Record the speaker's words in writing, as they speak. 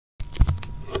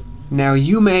Now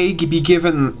you may be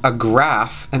given a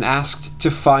graph and asked to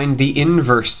find the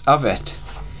inverse of it.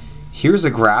 Here's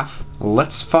a graph.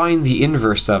 Let's find the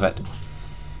inverse of it.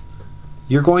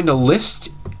 You're going to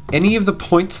list any of the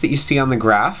points that you see on the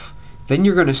graph. Then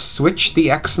you're going to switch the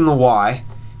x and the y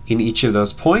in each of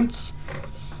those points.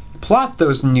 Plot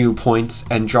those new points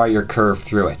and draw your curve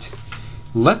through it.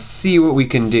 Let's see what we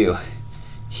can do.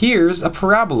 Here's a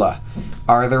parabola.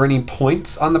 Are there any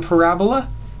points on the parabola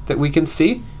that we can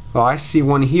see? Well, I see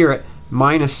one here at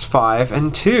 -5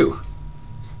 and 2.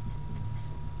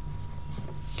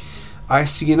 I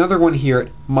see another one here at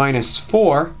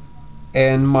 -4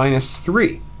 and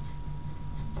 -3.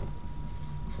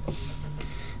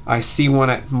 I see one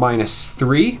at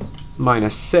 -3,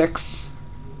 -6.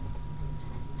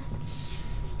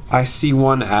 I see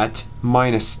one at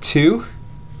 -2,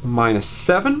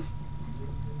 -7.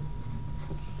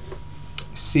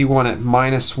 I see one at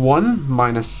 -1,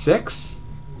 -6.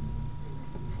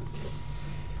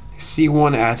 I see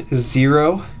one at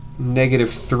 0,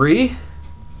 -3.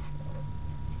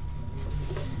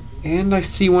 And I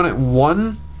see one at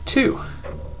 1, 2.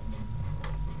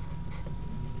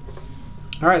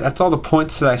 Alright, that's all the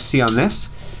points that I see on this.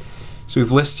 So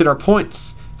we've listed our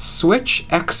points. Switch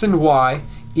x and y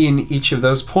in each of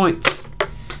those points.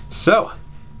 So,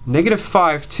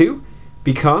 -5, 2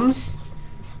 becomes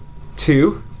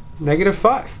 2,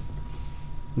 -5.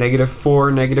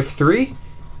 -4, -3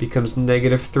 becomes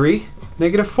 -3,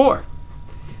 -4.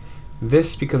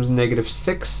 This becomes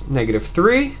 -6,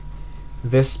 -3.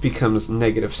 This becomes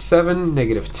 -7,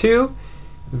 -2.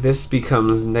 This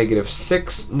becomes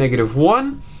 -6,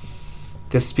 -1.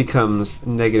 This becomes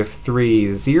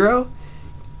 -3, 0.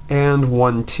 And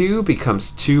 1, 2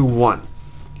 becomes 2, 1.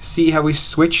 See how we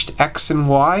switched x and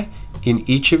y in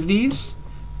each of these?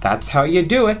 That's how you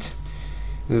do it.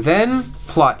 Then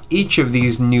plot each of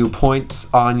these new points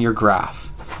on your graph.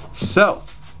 So,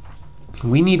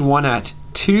 we need one at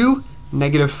 2,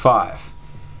 -5.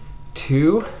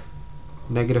 2,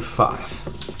 -5.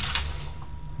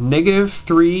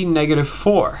 -3,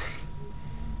 -4.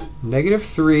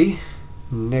 -3,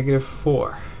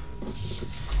 -4.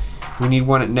 We need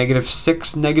one at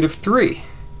 -6, -3.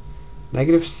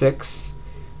 -6,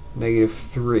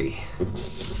 -3.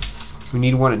 We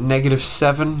need one at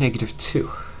 -7, -2.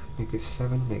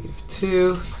 -7,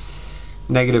 -2.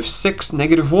 -6,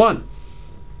 -1.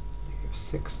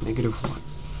 -6, -1.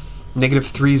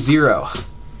 -3, 0.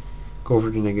 Go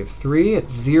over to -3,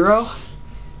 it's 0.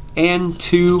 And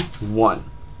 2, 1.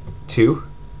 2,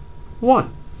 1.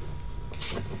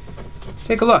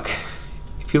 Take a look.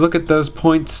 If you look at those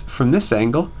points from this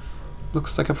angle, it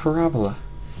looks like a parabola.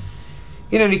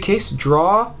 In any case,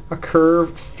 draw a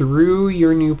curve through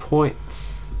your new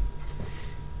points.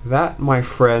 That, my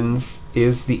friends,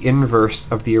 is the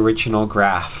inverse of the original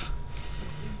graph.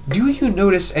 Do you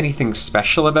notice anything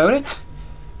special about it?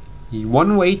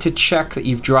 One way to check that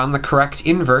you've drawn the correct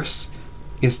inverse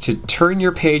is to turn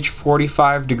your page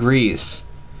 45 degrees.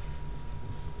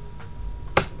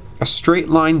 A straight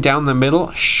line down the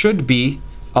middle should be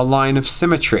a line of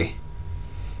symmetry.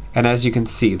 And as you can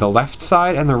see, the left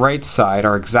side and the right side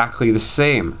are exactly the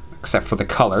same, except for the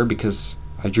color, because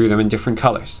I drew them in different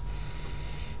colors.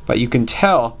 But you can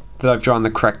tell that I've drawn the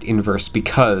correct inverse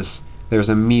because there's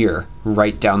a mirror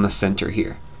right down the center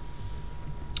here.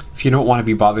 If you don't want to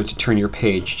be bothered to turn your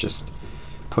page, just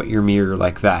put your mirror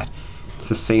like that. It's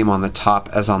the same on the top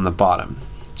as on the bottom.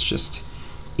 It's just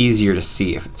easier to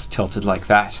see if it's tilted like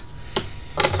that.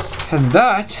 And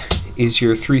that is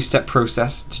your 3-step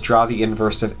process to draw the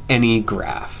inverse of any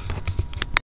graph.